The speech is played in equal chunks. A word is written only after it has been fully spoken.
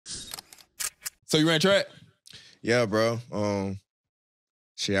So you ran track? Yeah, bro.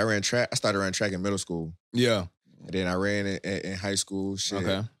 Shit, I ran track. I started running track in middle school. Yeah. And then I ran in high school. Shit.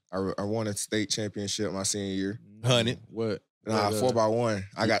 Okay. I won a state championship my senior year. 100. What? Nah, 4x1.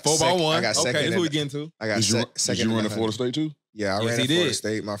 I got 4x1. I got second. Okay, that's what we getting to. I got second. Did you run at Florida State too? Yeah, I Yes, ran he at Florida did.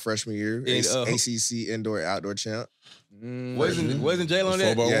 State my freshman year. ACC indoor outdoor champ. Wasn't Jalen on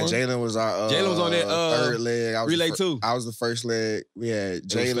that? Yeah, Jalen was our Jalen was on that third leg. I was relay too. I was the first leg. We had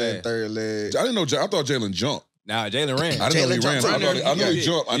Jalen third leg. I didn't know. I thought Jalen jumped. Nah, Jalen ran. I didn't know he ran. I know he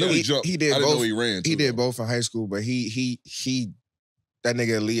jumped. I know he jumped. He did I didn't both. know he ran. He did both in high school, but he that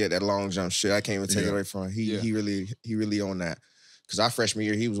nigga elite at that long jump shit. I can't even take it away from him. He really on that. Cause our freshman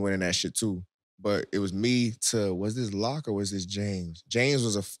year he was winning that shit too. But it was me to, was this Locke or was this James? James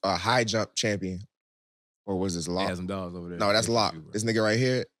was a high jump champion. Or was this Locke? Had some dogs over there. No, that's Locke. This nigga right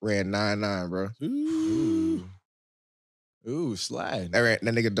here ran 9.9, bro. Ooh, slide. That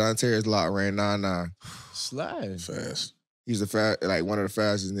nigga Don Terry's Locke ran 9.9. Slide. Fast. He's one of the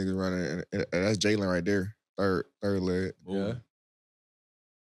fastest niggas running. And that's Jalen right there. Third leg. Yeah.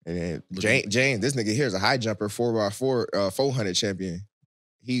 And then James, this nigga here is a high jumper, 4x4, 400 champion.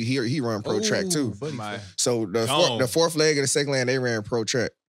 He run pro track too. So the fourth leg and the second leg, they ran pro track.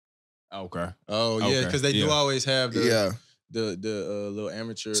 Okay. Oh yeah, because they do always have the little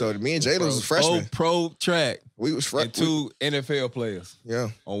amateur. So me and Jalen was freshmen. Pro track. We was freshmen. And 2 NFL players. Yeah.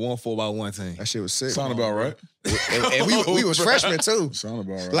 On one 4x1 team. That shit was sick. Sound about right. And we was freshmen too. Sound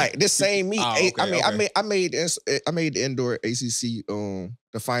about right. Like this same meet. Okay, I made the indoor ACC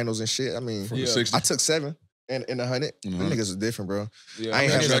the finals and shit. I mean, I took 7 in the 100. Them niggas was different, bro. Yeah, I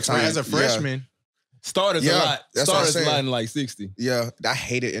ain't have that time as a freshman. Starters a lot. Starters a lot in like 60. Yeah, I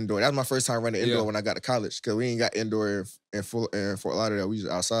hated indoor. That was my first time running indoor when I got to college because we ain't got indoor in Fort Lauderdale. We just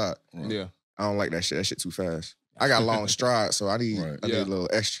outside. Yeah, I don't like that shit. That shit too fast. I got long strides, so I need a little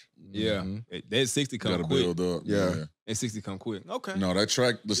extra. Yeah, that 60 come quick. Build up. Yeah, and 60 come quick. Okay. No, that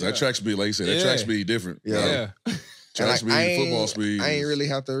track. Listen, that track speed, like you said, that track speed different. Yeah. Track speed, football speed. I ain't really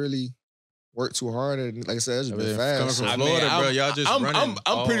have to work too hard, and like I said, it's just been fast. Coming from Florida, bro, y'all just running.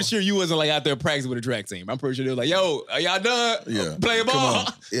 I'm pretty sure you wasn't like out there practicing with a track team. I'm pretty sure they was like, "Yo, are y'all done? Yeah, play ball."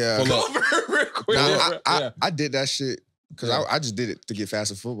 Yeah, come over real quick. I did that shit because I just did it to get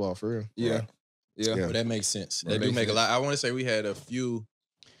faster football for real. Yeah. Well, that makes sense. That do make a lot. I want to say we had a few.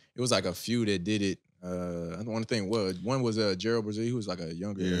 It was like a few that did it. I don't want to think what one was Gerald Brazil. He was like a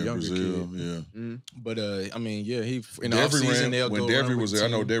younger Brazil, kid. Yeah. But I mean, yeah, he in the offseason they'll when go Devery was there. I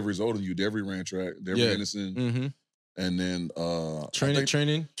know team. Devery's older than you. Devery ran track. Devery Henderson. And then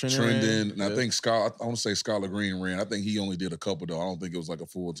Trendon. And I think Scott. I want to say Skylar Green ran. I think he only did a couple though. I don't think it was like a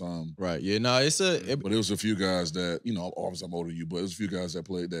full time. Right. Yeah. No, but it was a few guys that obviously I'm older than you, but it was a few guys that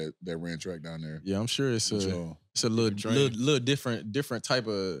played that ran track down there. Yeah, I'm sure it's a little different type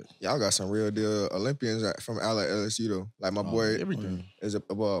of. Y'all got some real deal Olympians from LSU though. Like my boy, everything is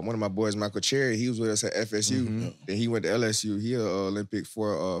one of my boys, Michael Cherry. He was with us at FSU. Then he went to LSU. He an Olympic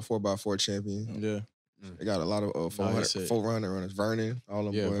 4x4 champion. Yeah. They got a lot of 400 runners. Vernon, all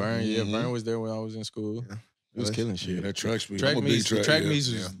them boys. Vernon was there when I was in school. Yeah. He was killing shit. Yeah, that track speed. Track meets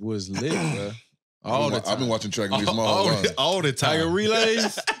was lit, bro. All the time. I've been watching track meets all the time. Tiger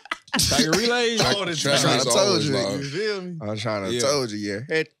relays. All the time. You feel me? I'm trying to told you,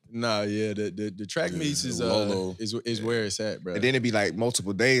 yeah. Nah, yeah, the track meets is where it's at, bro. And then it'd be like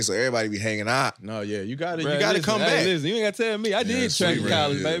multiple days, so everybody be hanging out. No, yeah, you gotta come back. Listen, you ain't gotta tell me. I did track in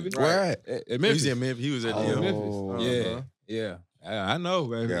college, baby. Where at Memphis. He was at Memphis. Yeah. I know,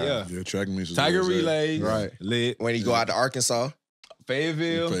 baby. Yeah. Track meets. Tiger relays. Right. Lit. When you go out to Arkansas.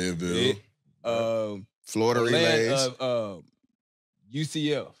 Fayetteville. Lit. Florida relays.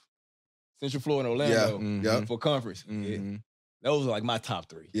 UCF. Central Florida and Orlando. For conference. Those are like my top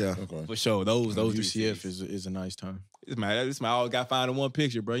 3. Yeah. Okay. For sure. Those UCF is a nice time. This man always got found in one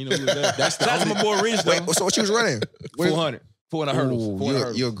picture, bro. You know who was that? That's my boy Rich, though. Wait, so what you was running? 400. 400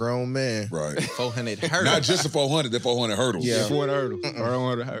 hurdles. You're a grown man. Right. 400 hurdles. Not just the 400, the 400 hurdles. Yeah. 400 hurdles.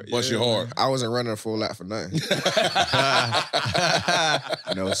 400 hurdles. Bless your heart. I wasn't running a full lap for nothing.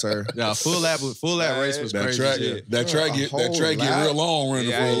 No, sir. Nah, full lap race was crazy. That track get real long running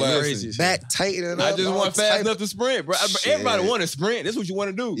the full lap. Back tightening up. I just want fast enough to sprint, bro. Everybody want to sprint. That's what you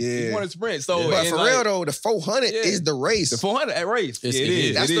want to do. Yeah. You want to sprint. So, but for real though, the 400 is the race. The 400 at race. It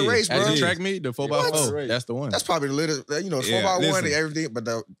is. That's the race, bro. As a track meet, the 4x4. That's the one. That's probably the little, 4x1 and everything. But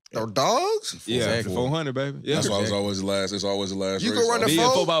the dogs? Yeah, 400, baby. Yeah. That's why it's always the last. It's always the last you race. You can run the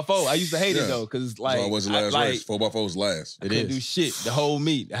 4x4. I used to hate it, though, because like... It's always the last race. 4x4 is last. I couldn't do shit. The whole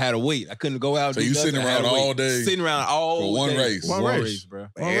meet. I had to wait. I couldn't go out. So you sitting around all day. Sitting around all for one race. One race, bro.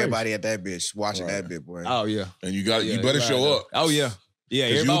 Everybody at that bitch watching that bitch, boy. Oh, yeah. And you better show up. Oh, yeah. Yeah,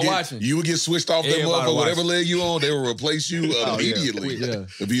 everybody watching. You would get switched off that motherfucker. Whatever leg you on, they will replace you immediately. Yeah.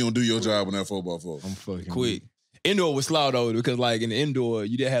 If you don't do your job on that 4x4. I'm fucking quick. Indoor was slow though, because like in the indoor,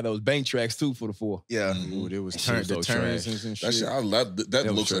 you did have those bank tracks too for the 4. Yeah. Ooh, there was turns and shit.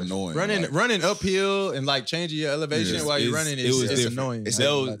 That looks annoying. Running uphill and like changing your elevation while you're running is annoying.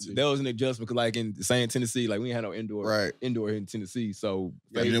 That was an adjustment because like in the same Tennessee, like we ain't had no indoor in Tennessee, so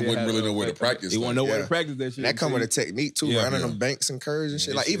you didn't really know where to practice. You want to know where to practice that shit. That come with a technique too, running them banks and curves and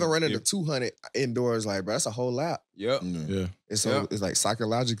shit. Like even running the 200 indoors, like bro, that's a whole lap. Yep. Yeah. It's like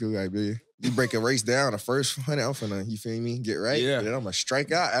psychological, like baby. You break a race down, the first 100, I'm finna, you feel me, get right. Yeah. And then I'm gonna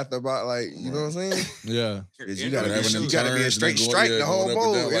strike out after about like, you know what I'm saying? Yeah. You gotta be a straight strike the whole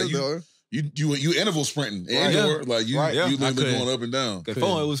bowl. You interval sprinting indoor, like you literally going up and down. It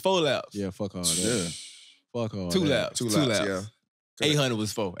was 4 laps. Yeah, fuck all that. Yeah. Fuck all 2 laps. 2 laps, yeah. 800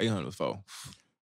 was 4. 800 was 4.